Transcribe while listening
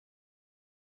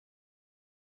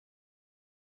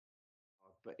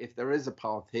But if there is a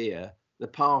path here, the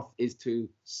path is to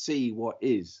see what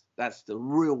is. That's the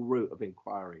real root of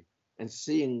inquiry. And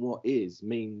seeing what is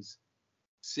means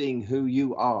seeing who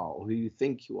you are or who you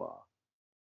think you are.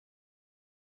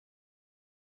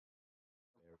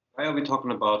 Why are we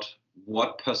talking about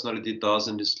what personality does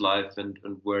in this life, and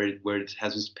where it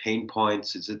has its pain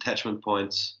points, its attachment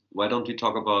points? Why don't we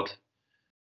talk about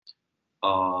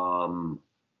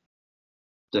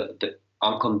the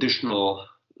unconditional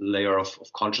layer of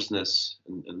consciousness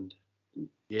and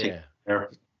take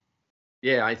care?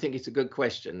 Yeah, I think it's a good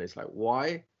question. It's like,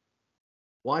 why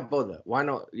bother? Why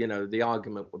not? You know, the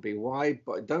argument would be, why?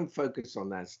 But don't focus on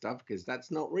that stuff because that's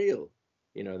not real.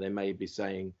 You know, they may be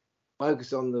saying,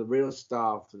 focus on the real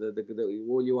stuff.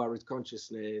 All you are is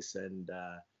consciousness, and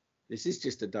this is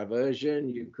just a diversion.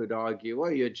 You could argue,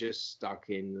 well, you're just stuck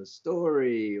in the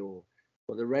story or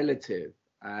the relative,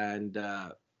 and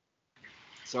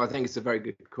so I think it's a very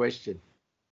good question.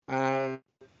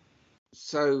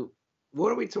 So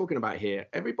what are we talking about here?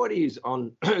 Everybody who's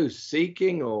on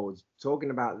seeking or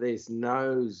talking about this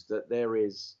knows that there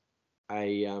is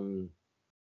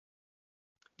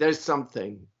there's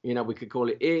something, you know, we could call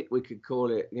it, we could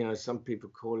call it, you know, some people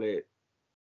call it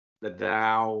the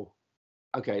Tao.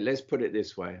 Okay, let's put it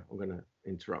this way. I'm going to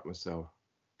interrupt myself.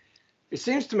 It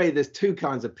seems to me there's two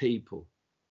kinds of people.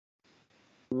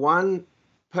 One,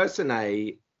 person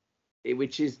A,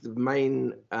 which is the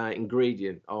main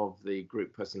ingredient of the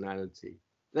group personality.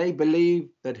 They believe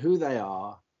that who they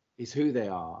are is who they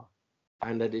are,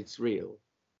 and that it's real,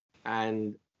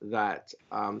 and that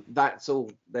that's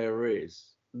all there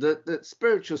is. The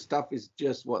spiritual stuff is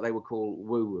just what they would call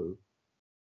woo-woo.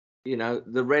 You know,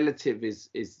 the relative is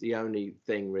the only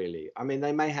thing really. I mean,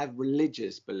 they may have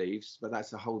religious beliefs, but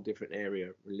that's a whole different area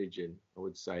of religion, I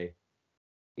would say.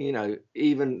 You know,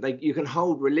 even you can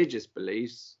hold religious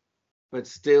beliefs but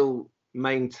still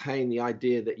maintain the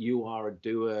idea that you are a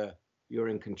doer, you're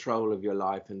in control of your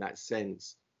life in that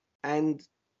sense. And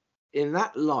in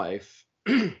that life,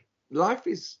 life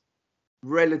is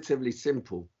relatively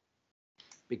simple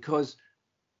because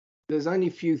there's only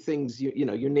a few things, you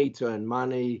know, you need to earn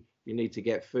money, you need to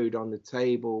get food on the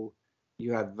table,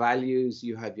 you have values,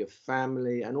 you have your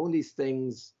family, and all these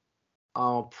things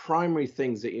are primary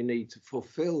things that you need to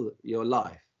fulfill your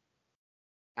life.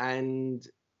 And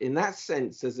in that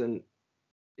sense,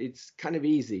 it's kind of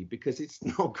easy because it's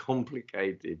not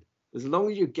complicated. As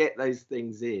long as you get those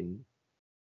things in,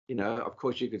 you know, of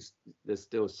course there's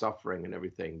still suffering and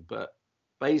everything, but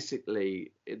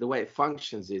basically the way it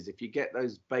functions is if you get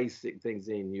those basic things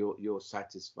in, you're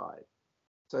satisfied.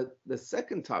 So the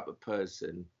second type of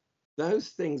person, those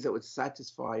things that would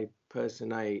satisfy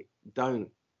person A don't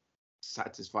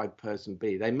satisfy person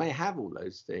B. They may have all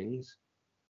those things.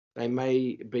 They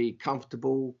may be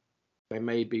comfortable, they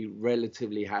may be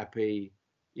relatively happy,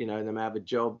 you know, they may have a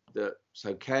job that's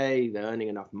okay, they're earning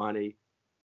enough money,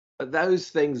 but those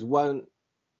things won't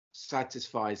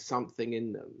satisfy something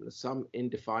in them, some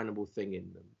indefinable thing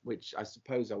in them, which I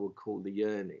suppose I would call the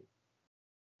yearning.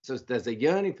 So there's a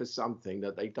yearning for something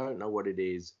that they don't know what it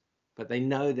is, but they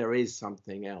know there is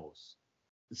something else.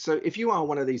 So if you are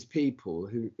one of these people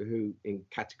who in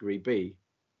category B,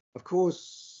 of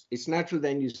course, it's natural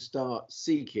then you start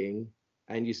seeking,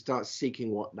 and you start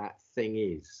seeking what that thing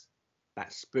is,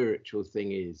 that spiritual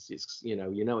thing is. It's, you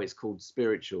know it's called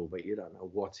spiritual, but you don't know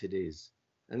what it is.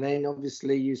 And then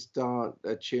obviously you start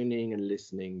tuning and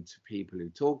listening to people who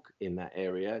talk in that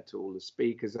area, to all the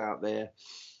speakers out there.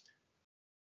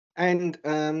 And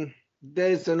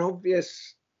there's an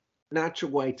obvious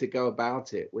natural way to go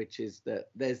about it, which is that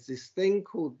there's this thing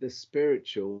called the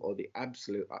spiritual or the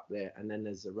absolute up there, and then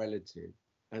there's a relative.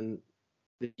 And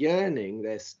the yearning,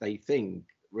 they think,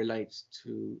 relates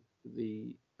to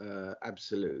the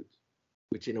absolute,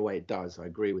 which in a way it does. I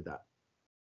agree with that.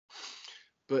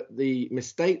 But the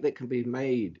mistake that can be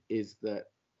made is that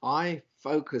I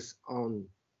focus on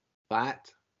that.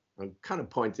 I'm kind of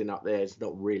pointing up there. It's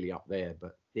not really up there,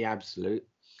 but the absolute.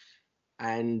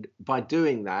 And by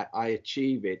doing that, I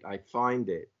achieve it. I find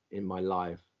it in my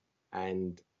life,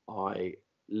 and I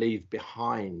leave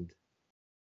behind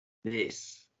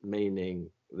this, meaning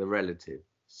the relative.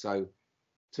 So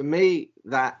to me,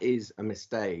 that is a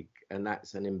mistake, and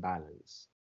that's an imbalance.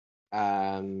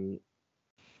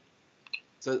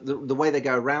 So the way they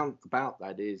go around about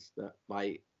that is that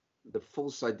the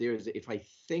false idea is that if I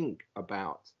think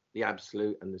about the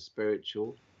absolute and the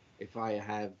spiritual, if I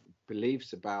have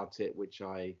beliefs about it which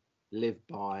I live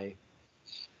by,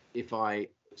 if I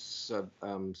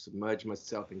submerge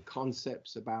myself in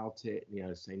concepts about it, you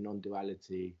know, say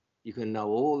non-duality, you can know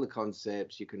all the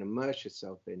concepts, you can immerse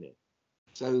yourself in it.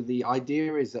 So the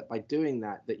idea is that by doing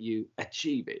that, that you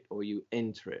achieve it or you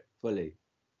enter it fully.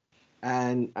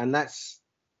 And that's,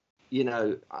 you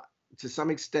know, to some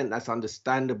extent, that's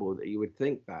understandable that you would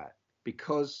think that,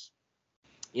 because,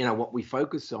 you know, what we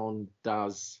focus on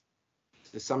does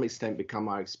to some extent become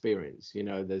our experience. You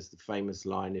know, there's the famous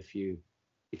line, if you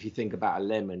think about a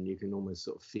lemon, you can almost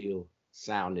sort of feel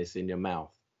sourness in your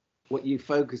mouth. What you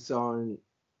focus on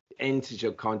enters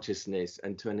your consciousness,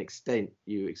 and to an extent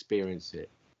you experience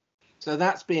it. So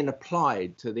that's being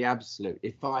applied to the absolute.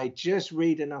 If I just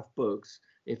read enough books,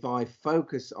 if I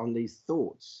focus on these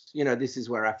thoughts, you know, this is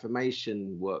where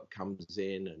affirmation work comes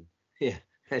in. And yeah,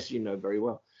 as you know very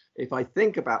well, if I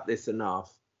think about this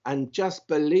enough and just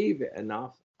believe it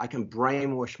enough, I can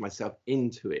brainwash myself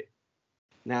into it.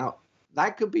 Now,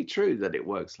 that could be true that it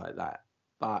works like that.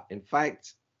 But in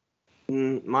fact,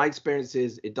 my experience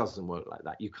is it doesn't work like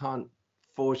that. You can't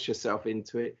force yourself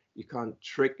into it. You can't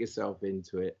trick yourself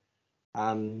into it.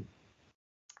 Um,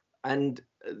 and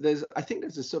I think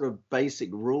there's a sort of basic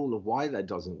rule of why that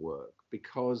doesn't work,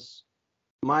 because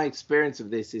my experience of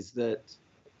this is that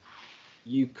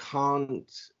you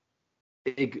can't,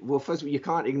 well, first of all, you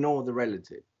can't ignore the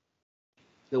relative.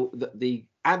 The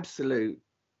absolute,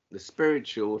 the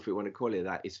spiritual, if we want to call it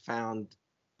that, is found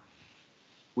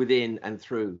within and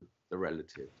through the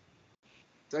relative.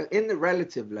 So in the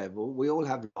relative level, we all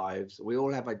have lives, we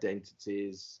all have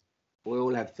identities, we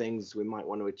all have things we might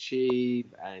want to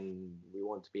achieve, and we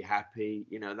want to be happy.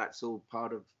 You know, that's all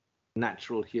part of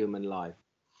natural human life.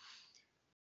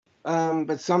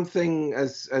 But something,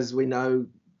 as we know,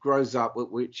 grows up,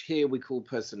 which here we call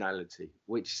personality,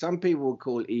 which some people will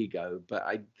call ego, but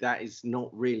that is not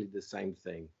really the same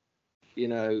thing. You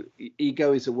know,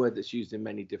 ego is a word that's used in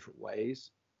many different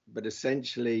ways, but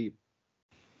essentially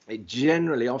it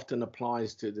generally often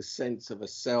applies to the sense of a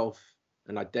self,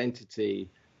 an identity.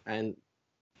 And,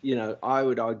 you know, I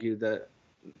would argue that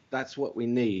that's what we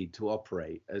need to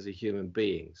operate as a human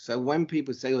being. So when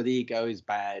people say, oh, the ego is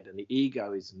bad and the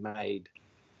ego is made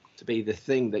to be the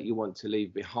thing that you want to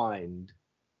leave behind,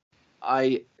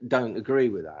 I don't agree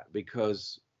with that,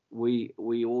 because we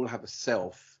all have a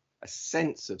self, a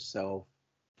sense of self,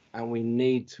 and we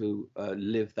need to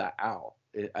live that out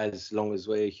as long as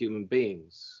we're human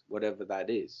beings, whatever that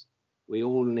is. We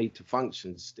all need to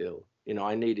function still. You know,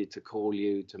 I needed to call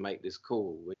you to make this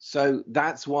call. So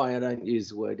that's why I don't use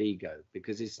the word ego,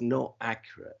 because it's not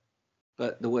accurate.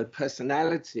 But the word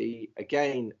personality,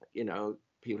 again, you know,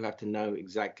 people have to know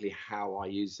exactly how I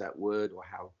use that word, or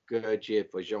how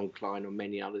Gurdjieff or Jean Klein or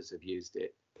many others have used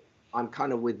it. I'm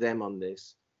kind of with them on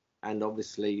this. And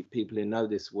obviously, people who know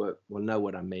this work will know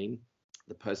what I mean.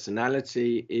 The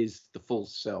personality is the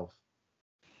false self.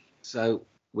 So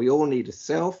we all need a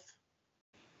self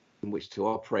in which to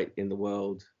operate in the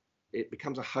world. It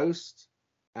becomes a host,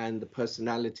 and the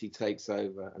personality takes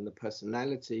over. And the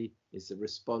personality is the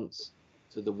response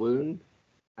to the wound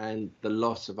and the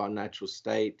loss of our natural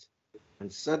state.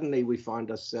 And suddenly we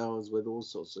find ourselves with all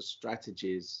sorts of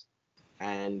strategies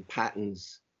and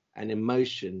patterns and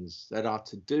emotions that are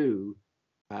to do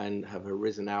and have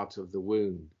arisen out of the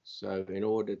wound. So in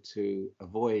order to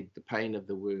avoid the pain of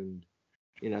the wound,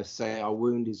 you know, say our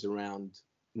wound is around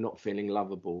not feeling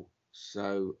lovable.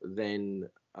 So then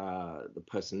the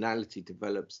personality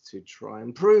develops to try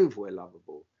and prove we're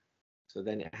lovable. So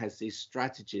then it has these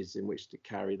strategies in which to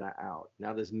carry that out.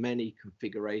 Now there's many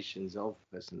configurations of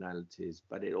personalities,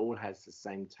 but it all has the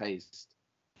same taste.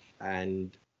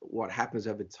 And what happens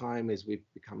over time is we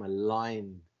become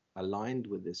aligned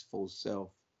with this false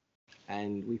self,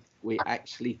 and we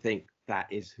actually think that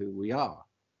is who we are.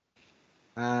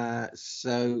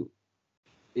 So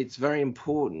it's very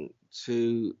important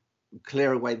to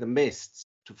clear away the mists.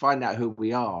 To find out who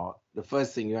we are, the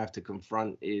first thing you have to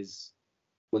confront is,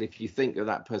 well, if you think of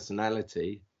that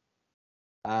personality,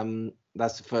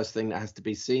 that's the first thing that has to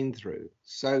be seen through.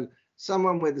 So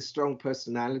someone with a strong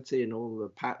personality and all the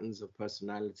patterns of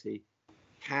personality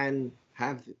can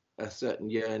have a certain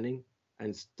yearning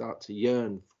and start to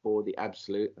yearn for the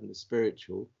absolute and the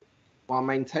spiritual while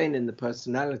maintaining the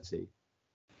personality.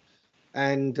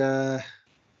 And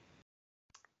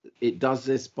it does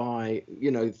this by,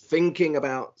 you know, thinking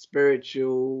about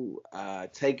spiritual,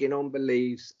 taking on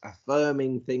beliefs,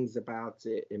 affirming things about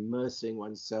it, immersing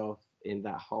oneself in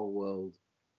that whole world.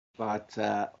 But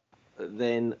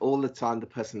then all the time the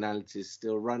personality is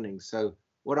still running. So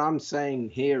what I'm saying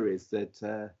here is that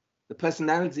the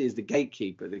personality is the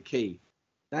gatekeeper, the key.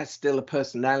 That's still a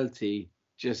personality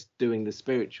just doing the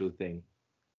spiritual thing.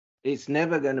 It's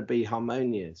never going to be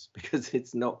harmonious because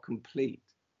it's not complete.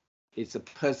 It's a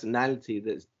personality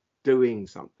that's doing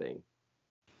something.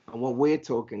 And what we're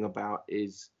talking about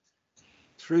is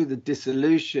through the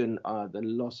dissolution, the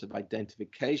loss of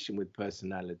identification with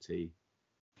personality,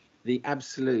 the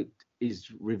absolute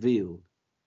is revealed.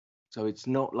 So it's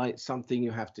not like something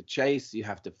you have to chase, you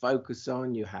have to focus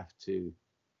on, you have to,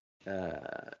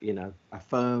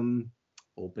 affirm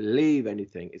or believe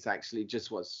anything. It's actually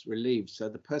just what's relieved. So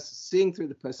the person seeing through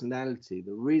the personality,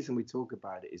 the reason we talk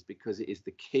about it is because it is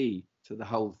the key to the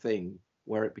whole thing,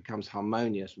 where it becomes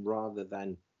harmonious rather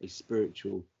than a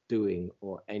spiritual doing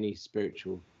or any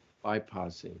spiritual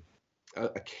bypassing.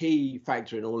 A key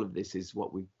factor in all of this is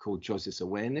what we call choiceless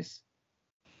awareness.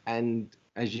 And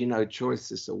as you know,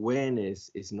 choiceless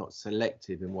awareness is not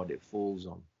selective in what it falls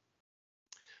on.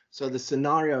 So the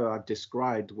scenario I've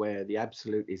described where the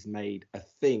absolute is made a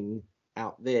thing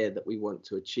out there that we want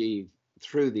to achieve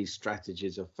through these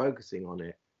strategies of focusing on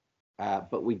it,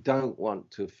 but we don't want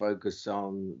to focus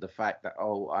on the fact that,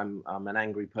 oh, I'm an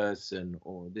angry person,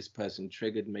 or this person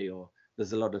triggered me, or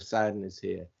there's a lot of sadness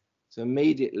here. So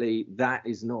immediately that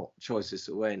is not choiceless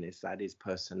awareness, that is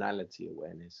personality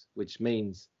awareness, which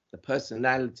means the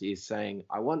personality is saying,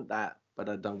 I want that, but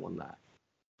I don't want that.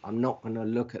 I'm not going to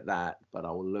look at that, but I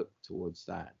will look towards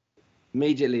that.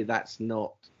 Immediately, that's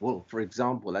not, well, for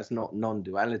example, that's not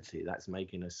non-duality. That's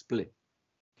making a split,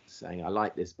 saying, I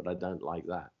like this, but I don't like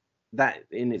that. That,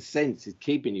 in its sense, is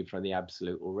keeping you from the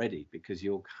absolute already, because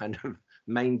you're kind of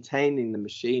maintaining the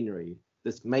machinery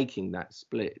that's making that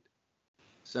split.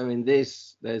 So in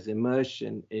this, there's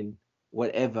immersion in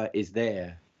whatever is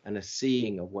there and a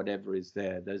seeing of whatever is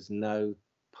there. There's no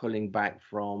pulling back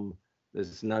from.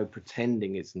 There's no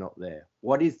pretending it's not there.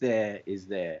 What is there is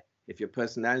there. If your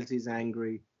personality is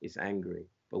angry, it's angry.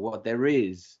 But what there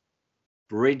is,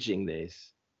 bridging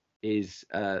this, is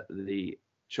the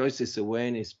choiceless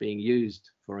awareness being used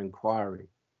for inquiry.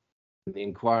 And the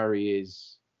inquiry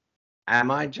is,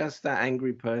 am I just that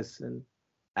angry person?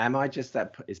 Am I just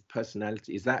that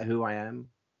personality? Is that who I am?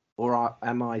 Or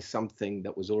am I something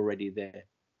that was already there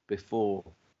before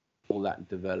all that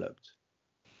developed?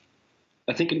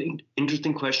 I think an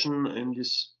interesting question in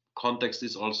this context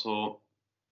is also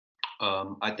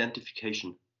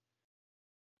identification,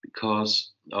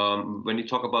 because when you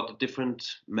talk about the different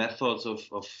methods of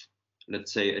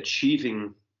let's say,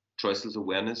 achieving choiceless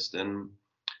awareness, then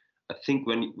I think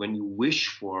when you wish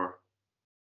for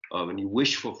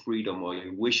freedom, or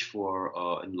you wish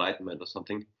for enlightenment or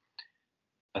something,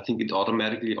 I think it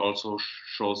automatically also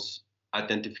shows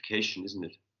identification, isn't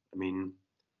it? I mean,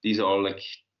 these are all like,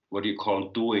 what do you call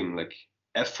doing, like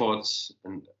efforts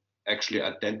and actually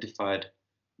identified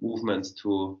movements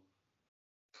to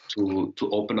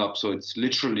open up. So it's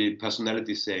literally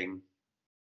personality saying,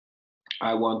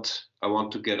 I want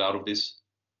to get out of this,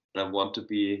 and I want to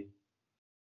be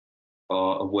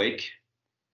awake.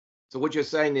 So what you're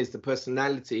saying is the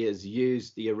personality has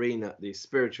used the arena, the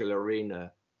spiritual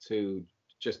arena, to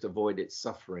just avoid its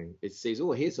suffering. It sees,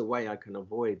 oh, here's a way I can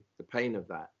avoid the pain of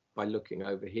that by looking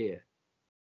over here.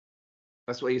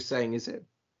 That's what you're saying, is it?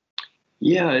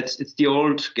 Yeah, it's the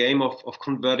old game of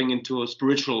converting into a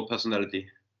spiritual personality.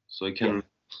 So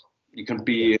you can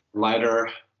be lighter,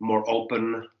 more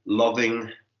open, loving,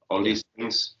 all these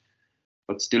things,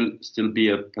 but still be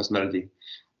a personality.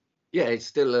 Yeah, it's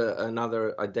still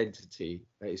another identity.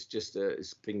 It's just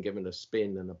it's been given a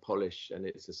spin and a polish, and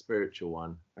it's a spiritual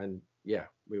one. And yeah,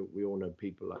 we all know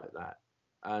people like that.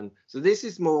 And so this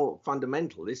is more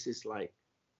fundamental. This is like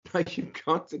you've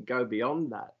got to go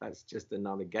beyond that. That's just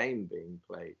another game being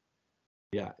played.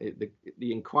 Yeah,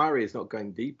 the inquiry is not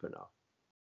going deep enough.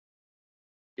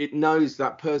 It knows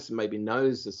that person maybe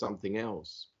knows there's something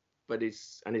else, but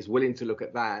is willing to look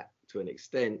at that to an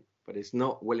extent, but it's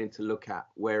not willing to look at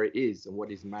where it is and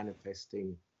what is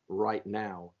manifesting right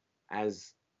now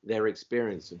as their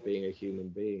experience of being a human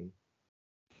being.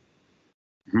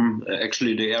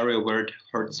 Actually, the area where it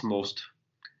hurts most.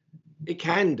 It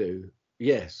can do.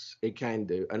 Yes, it can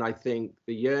do. And I think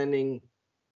the yearning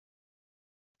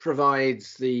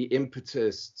provides the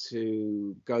impetus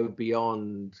to go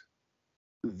beyond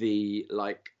the,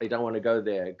 like, I don't want to go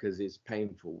there because it's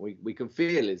painful. We can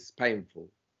feel it's painful,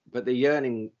 but the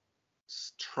yearning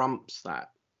trumps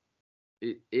that.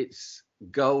 Its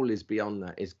goal is beyond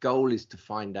that. Its goal is to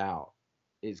find out.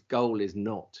 Its goal is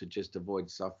not to just avoid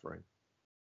suffering.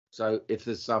 So if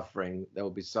there's suffering, there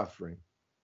will be suffering.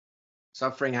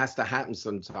 Suffering has to happen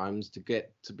sometimes to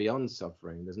get to beyond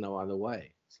suffering. There's no other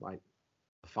way. It's like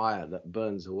a fire that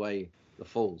burns away the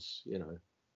false, you know.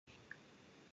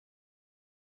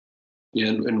 Yeah,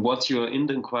 and once you're in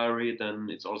the inquiry, then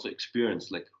it's also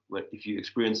experience. Like, if you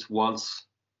experience once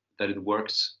that it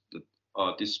works, that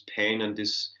this pain and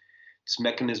this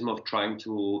mechanism of trying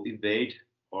to evade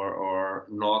or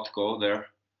not go there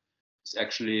is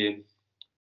actually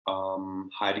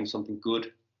hiding something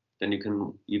good, then you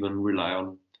can even rely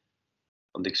on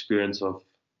the experience of,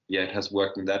 yeah, it has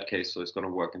worked in that case, so it's going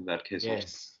to work in that case also.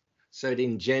 Yes. So it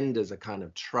engenders a kind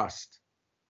of trust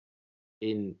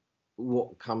in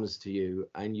what comes to you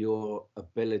and your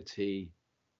ability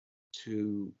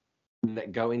to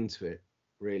let go into it,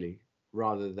 really,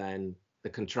 rather than the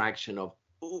contraction of,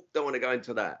 oh, don't want to go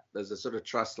into that. There's a sort of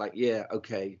trust like, yeah,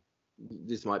 okay,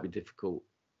 this might be difficult,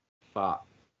 but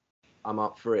I'm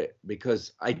up for it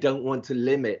because I don't want to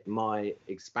limit my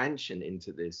expansion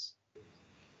into this.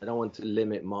 I don't want to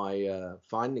limit my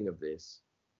finding of this.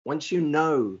 Once you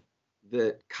know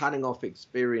that cutting off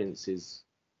experiences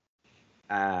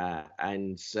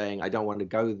and saying, I don't want to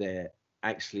go there,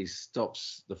 actually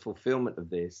stops the fulfillment of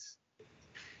this,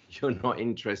 you're not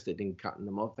interested in cutting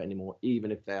them off anymore,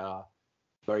 even if they are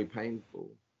very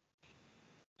painful.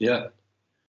 Yeah.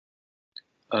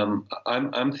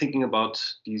 I'm thinking about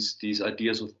these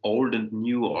ideas of old and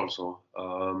new also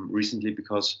recently,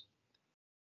 because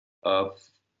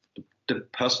the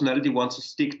personality wants to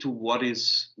stick to what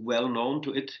is well known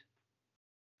to it,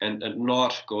 and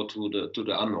not go to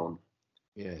the unknown.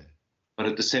 Yeah. But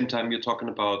at the same time, you're talking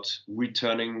about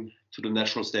returning to the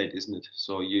natural state, isn't it?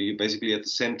 So you basically at the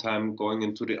same time going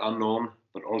into the unknown,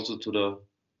 but also to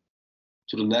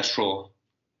the natural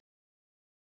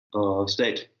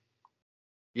state.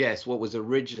 Yes, what was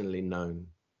originally known.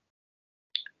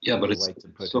 Yeah, but The it's way to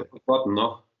put so it. forgotten,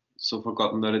 no? So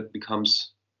forgotten that it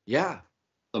becomes Yeah,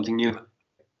 something new.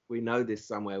 we know this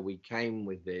somewhere. We came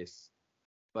with this,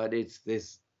 but it's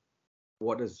this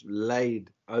what is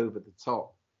laid over the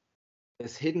top.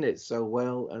 It's hidden it so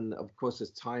well, and of course,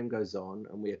 as time goes on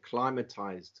and we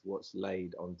acclimatize to what's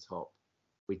laid on top,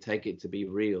 we take it to be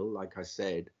real, like I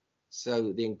said.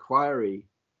 So the inquiry,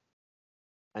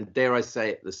 and dare I say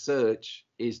it, the search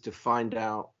is to find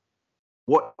out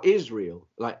what is real.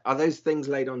 Like, are those things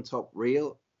laid on top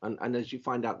real? And as you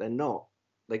find out they're not,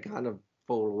 they kind of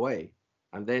fall away.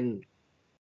 And then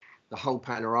the whole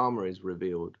panorama is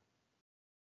revealed.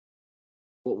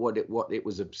 What it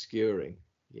was obscuring.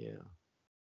 Yeah.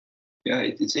 Yeah,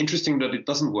 it's interesting that it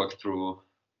doesn't work through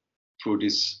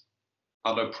this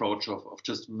other approach of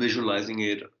just visualizing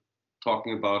it,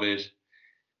 talking about it,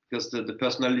 because the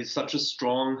personality is such a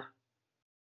strong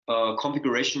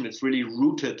configuration. It's really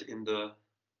rooted in the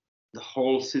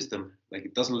whole system. Like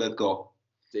it doesn't let go.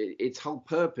 Its whole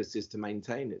purpose is to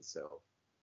maintain itself.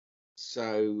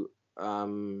 So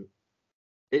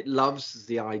it loves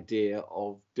the idea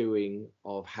of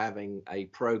having a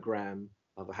program,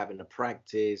 of having a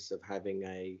practice, of having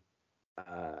a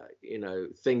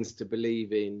things to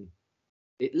believe in.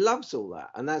 It loves all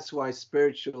that, and that's why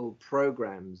spiritual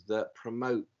programs that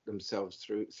promote themselves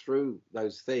through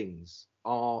those things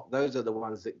are the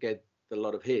ones that get a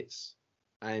lot of hits.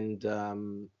 And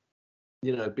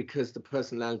because the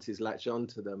personalities latch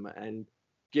onto them and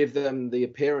give them the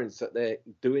appearance that they're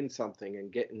doing something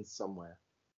and getting somewhere.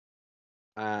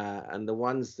 And the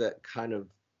ones that kind of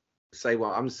say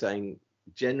what I'm saying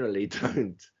generally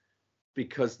don't,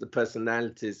 because the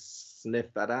personalities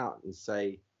sniff that out and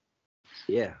say,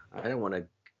 yeah, I don't want to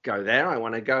go there. I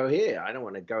want to go here. I don't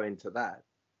want to go into that.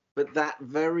 But that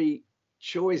very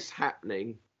choice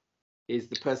happening is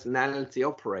the personality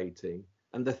operating,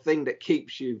 and the thing that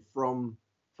keeps you from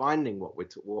finding what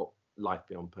life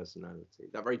beyond personality.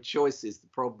 That very choice is the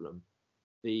problem.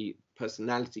 The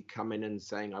personality coming and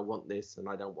saying, I want this and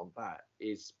I don't want that,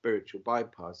 is spiritual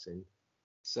bypassing.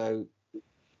 So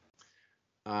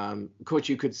of course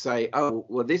you could say, oh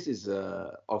well, this is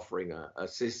offering a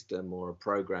system or a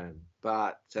program,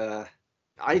 but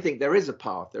I think there is a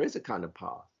path, there is a kind of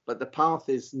path, but the path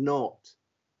is not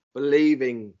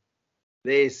believing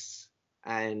this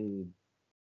and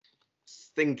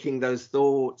thinking those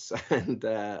thoughts and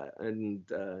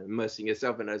immersing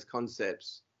yourself in those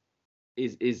concepts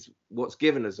is what's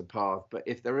given as a path. But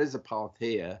if there is a path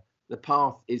here, the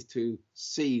path is to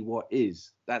see what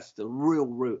is. That's the real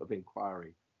root of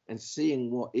inquiry. And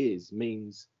seeing what is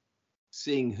means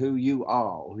seeing who you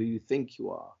are or who you think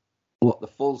you are, what the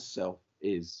false self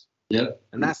is. Yeah.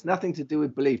 And that's nothing to do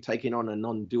with belief, taking on a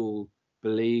non-dual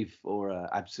belief or an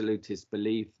absolutist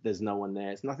belief. There's no one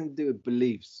there. It's nothing to do with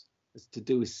beliefs. It's to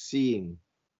do with seeing.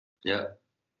 Yeah.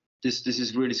 This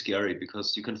is really scary,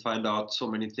 because you can find out so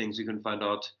many things. You can find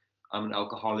out I'm an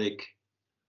alcoholic.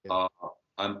 Yeah.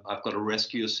 I've got a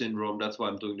rescue syndrome. That's why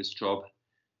I'm doing this job.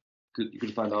 You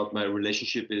could find out my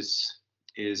relationship is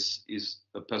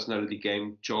a personality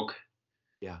game joke.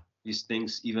 Yeah. These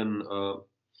things, even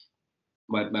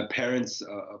my parents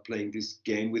are playing this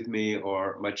game with me,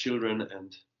 or my children,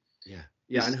 and Yeah.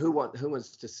 Yeah, and who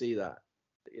wants to see that?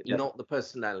 Yeah. Not the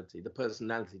personality. The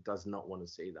personality does not want to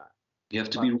see that. You have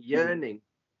to But be yearning.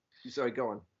 Sorry, go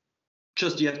on.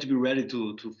 Just you have to be ready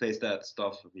to face that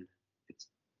stuff. I mean, it's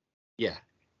Yeah,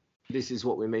 this is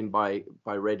what we mean by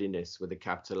readiness with a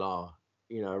capital R.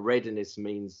 You know, readiness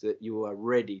means that you are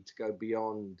ready to go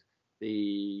beyond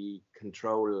the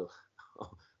control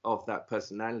of that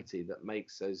personality that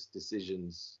makes those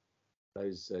decisions,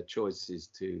 those choices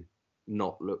to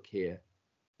not look here.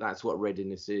 That's what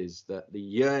readiness is. That the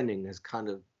yearning has kind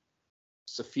of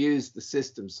suffused the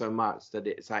system so much that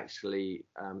it's actually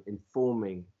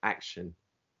informing action.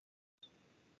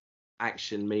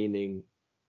 Action meaning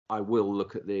I will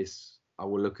look at this. I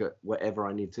will look at whatever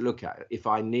I need to look at. If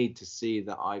I need to see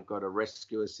that I've got a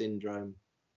rescuer syndrome,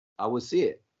 I will see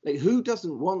it. Like, who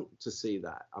doesn't want to see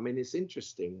that? I mean, it's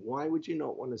interesting. Why would you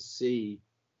not want to see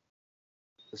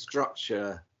the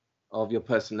structure of your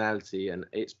personality and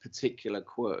its particular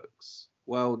quirks?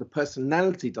 Well, the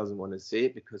personality doesn't want to see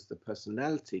it because the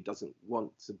personality doesn't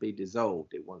want to be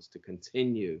dissolved. It wants to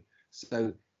continue.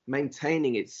 So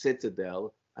maintaining its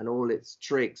citadel and all its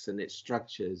tricks and its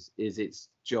structures is its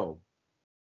job.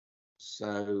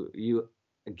 So you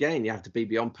have to be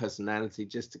beyond personality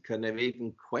just to kind of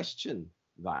even question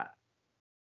that.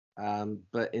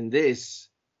 But in this,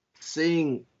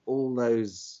 seeing all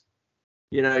those,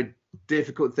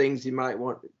 difficult things you might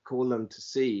want to call them to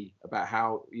see about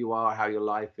how you are, how your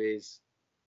life is,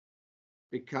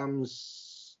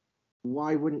 becomes,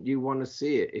 why wouldn't you want to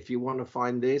see it? If you want to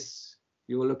find this,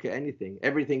 you will look at anything.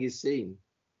 Everything is seen.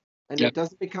 And it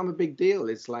doesn't become a big deal.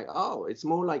 It's like, oh, it's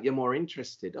more like you're more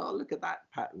interested. Oh, look at that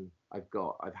pattern I've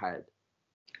had.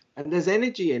 And there's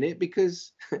energy in it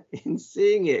because in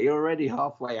seeing it, you're already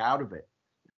halfway out of it.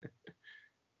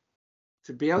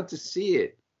 To be able to see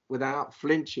it without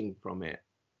flinching from it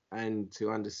and to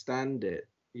understand it,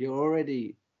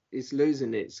 it's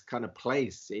losing its kind of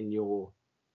place in your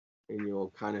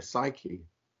kind of psyche.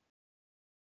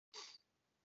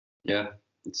 Yeah,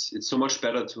 it's so much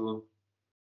better to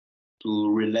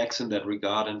relax in that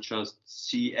regard and just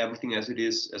see everything as it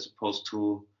is, as opposed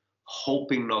to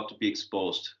hoping not to be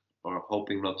exposed or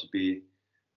hoping not to be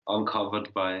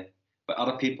uncovered by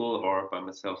other people or by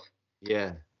myself.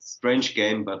 Yeah. Strange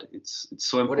game, but it's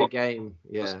so important. What a game,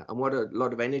 yeah. And what a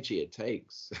lot of energy it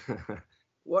takes.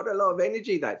 What a lot of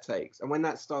energy that takes. And when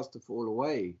that starts to fall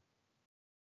away,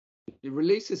 it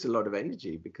releases a lot of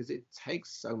energy because it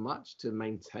takes so much to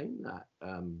maintain that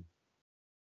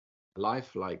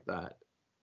life like that.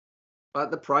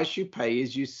 But the price you pay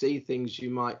is you see things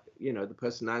you might, the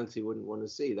personality wouldn't want to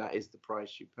see. That is the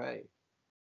price you pay.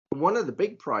 And one of the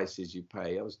big prices you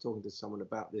pay, I was talking to someone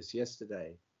about this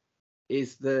yesterday,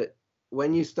 is that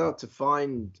when you start to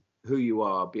find who you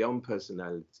are beyond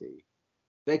personality,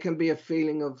 there can be a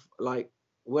feeling of like,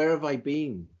 where have I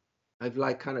been? I've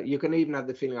like you can even have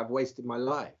the feeling I've wasted my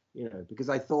life, because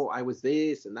I thought I was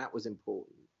this and that was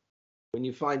important. When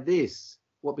you find this,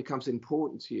 what becomes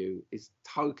important to you is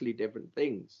totally different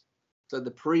things. So the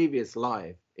previous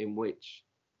life in which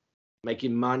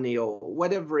making money or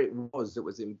whatever it was that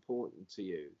was important to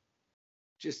you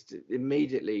just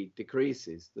immediately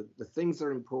decreases. The things that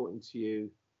are important to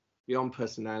you beyond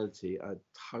personality are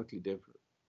totally different.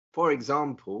 For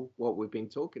example, what we've been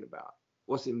talking about,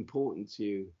 what's important to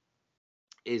you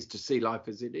is to see life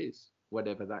as it is,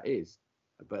 whatever that is.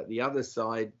 But the other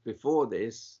side before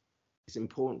this, it's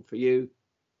important for you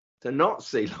to not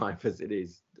see life as it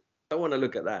is. Don't want to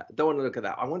look at that. Don't want to look at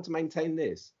that. I want to maintain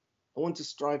this. I want to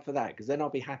strive for that because then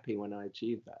I'll be happy when I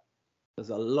achieve that. There's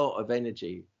a lot of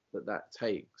energy that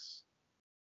takes.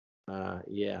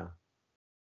 Yeah.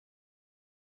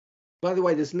 By the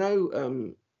way, there's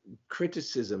no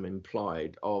criticism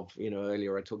implied of,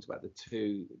 earlier I talked about the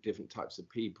two different types of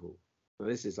people. Well,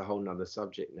 this is a whole nother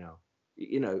subject now.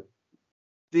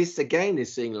 This again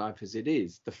is seeing life as it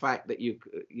is. The fact that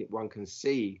one can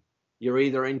see you're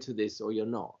either into this or you're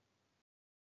not.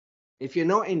 If you're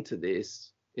not into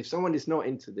this, if someone is not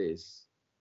into this,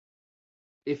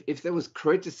 if there was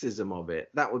criticism of it,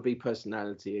 that would be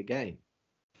personality again.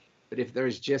 But if there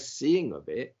is just seeing of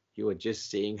it, you are just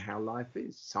seeing how life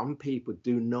is. Some people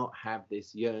do not have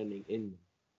this yearning in them.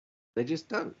 They just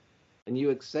don't. And you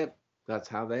accept that's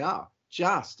how they are.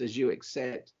 Just as you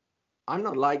accept, I'm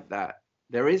not like that.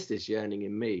 There is this yearning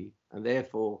in me, and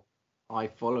therefore I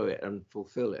follow it and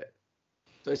fulfill it.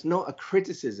 So it's not a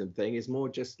criticism thing. It's more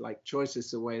just like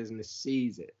choices awareness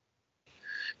sees it.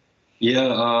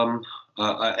 Yeah,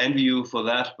 I envy you for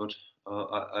that, but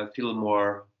I feel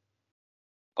more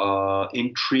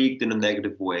intrigued in a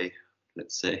negative way,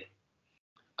 let's say,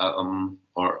 or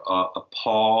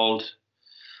appalled.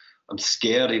 I'm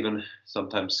scared, even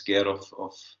sometimes scared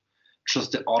of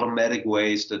just the automatic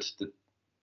ways that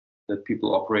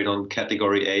people operate on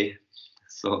category A.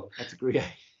 So Category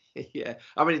A. Yeah.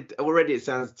 I mean, already it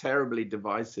sounds terribly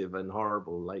divisive and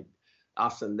horrible, like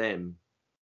us and them.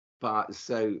 But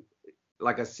so,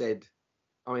 like I said,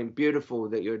 I mean, beautiful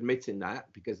that you're admitting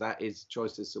that, because that is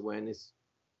choiceless awareness,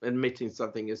 admitting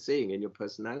something you're seeing in your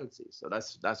personality. So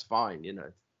that's fine, you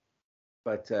know.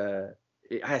 But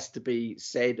it has to be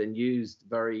said and used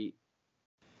very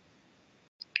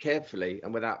carefully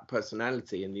and without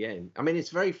personality in the end. I mean,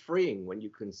 it's very freeing when you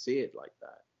can see it like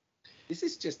that. This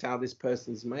is just how this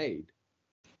person's made.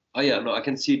 oh yeah, no, I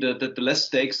can see that the less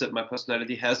stakes that my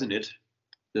personality has in it,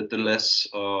 that the less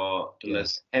Yeah.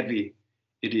 less heavy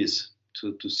it is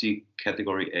to see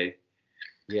category A.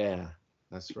 Yeah,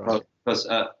 that's right. Because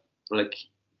like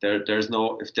there's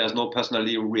no, if there's no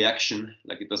personality reaction,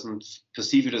 like it doesn't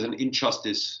perceive it as an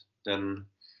injustice, then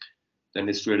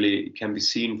it's really, it can be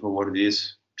seen for what it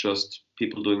is, just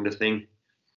people doing the thing.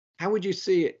 How would you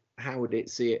see it? How would it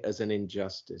see it as an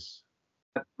injustice?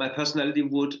 My personality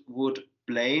would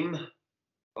blame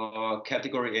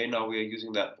category A, now we are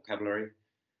using that vocabulary,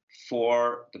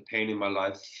 for the pain in my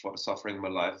life, for the suffering in my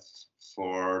life,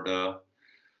 for the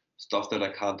stuff that I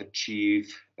can't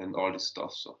achieve, and all this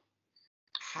stuff. So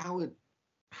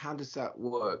How does that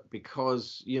work?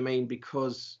 Because you mean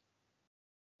because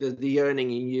the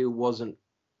yearning in you wasn't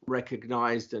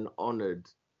recognized and honored,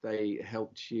 they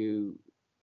helped you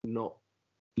not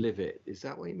live it. Is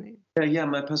that what you mean? yeah,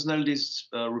 my personality is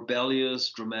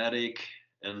rebellious, dramatic,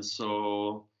 and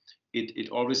so it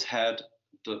always had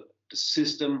the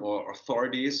system or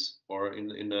authorities, or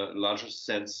in a larger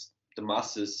sense, the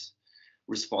masses,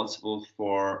 responsible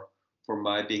for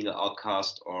my being an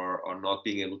outcast, or not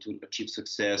being able to achieve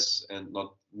success and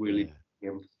not really Yeah.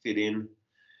 being able to fit in.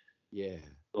 Yeah.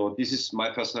 So this is my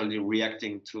personality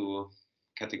reacting to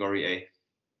category A.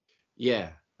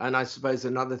 Yeah. And I suppose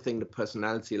another thing the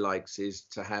personality likes is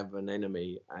to have an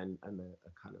enemy and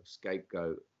a kind of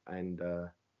scapegoat. And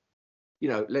you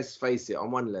know, let's face it,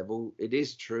 on one level, it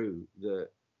is true that,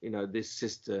 you know, this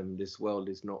system, this world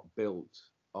is not built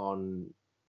on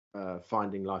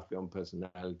finding life beyond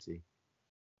personality.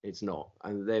 It's not.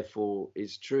 And therefore,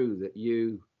 it's true that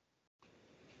you,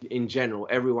 in general,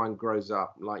 everyone grows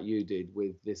up like you did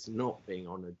with this not being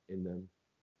honored in them.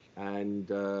 And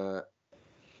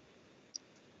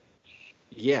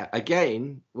yeah,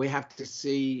 again, we have to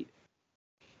see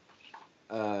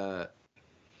uh,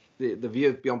 the view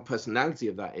of beyond personality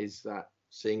of that is that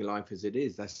seeing life as it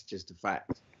is, that's just a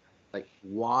fact. Like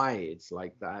why it's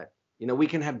like that. You know, we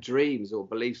can have dreams or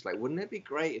beliefs like, wouldn't it be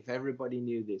great if everybody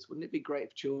knew this? Wouldn't it be great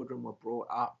if children were brought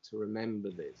up to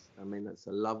remember this? I mean, that's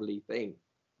a lovely thing.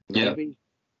 Yeah. Maybe,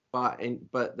 but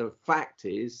the fact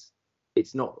is,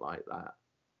 it's not like that.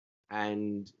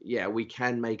 And yeah, we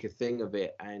can make a thing of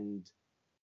it, and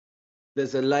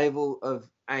there's a level of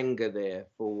anger there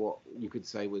for what you could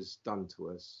say was done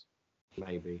to us.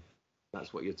 Maybe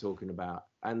that's what you're talking about.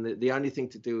 And the only thing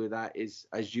to do with that is,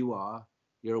 as you are,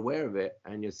 you're aware of it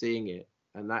and you're seeing it,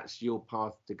 and that's your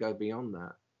path to go beyond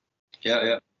that. Yeah,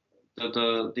 yeah.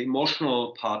 The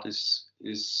emotional part is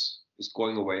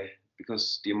going away,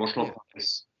 because the emotional Yeah. part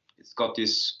is, it's got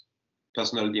this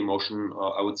personality emotion.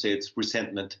 I would say it's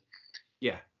resentment.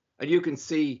 Yeah. And you can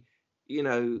see, you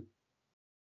know,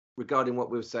 regarding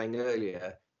what we were saying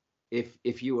earlier,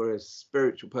 if you were a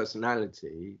spiritual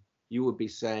personality, you would be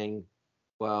saying,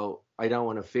 well, I don't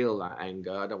want to feel that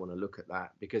anger, I don't want to look at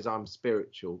that because I'm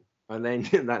spiritual, and then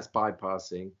that's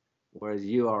bypassing. Whereas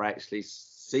you are actually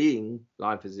seeing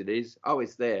life as it is. Oh,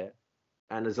 it's there,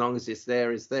 and as long as it's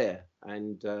there, it's there,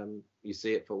 and you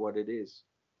see it for what it is.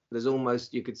 There's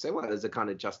almost, you could say, well, there's a kind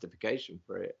of justification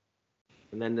for it,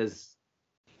 and then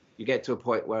you get to a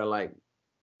point where, like,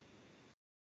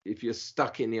 if you're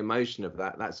stuck in the emotion of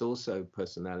that, that's also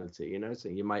personality, you know. So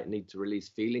you might need to release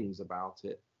feelings about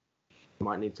it, you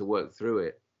might need to work through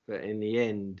it, but in the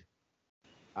end,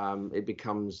 it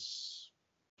becomes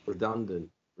redundant,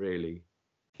 really.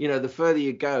 You know, the further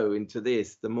you go into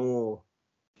this, the more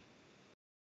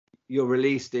you're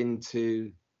released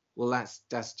into, well,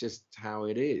 that's just how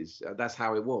it is, that's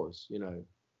how it was, you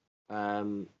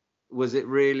know. Was it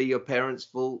really your parents'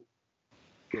 fault?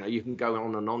 You know, you can go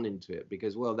on and on into it,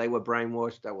 because, well, they were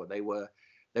brainwashed, or they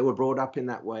were brought up in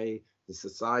that way, the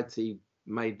society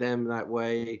made them that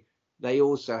way, they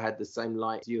also had the same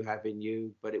light you have in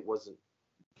you, but it wasn't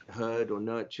heard or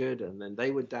nurtured, and then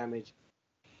they were damaged.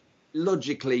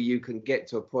 Logically, you can get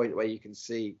to a point where you can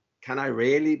see, can I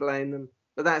really blame them?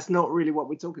 But that's not really what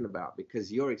we're talking about, because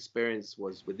your experience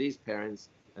was with these parents,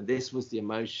 and this was the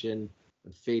emotion,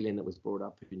 a feeling that was brought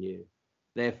up in you.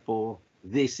 Therefore,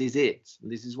 this is it.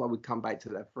 And this is why we come back to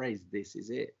that phrase, this is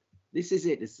it. This is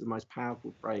it. It's the most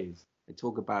powerful phrase. I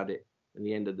talk about it in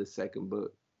the end of the second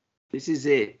book. This is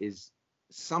it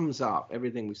sums up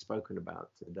everything we've spoken about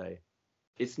today.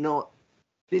 It's not,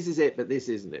 this is it, but this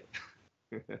isn't it.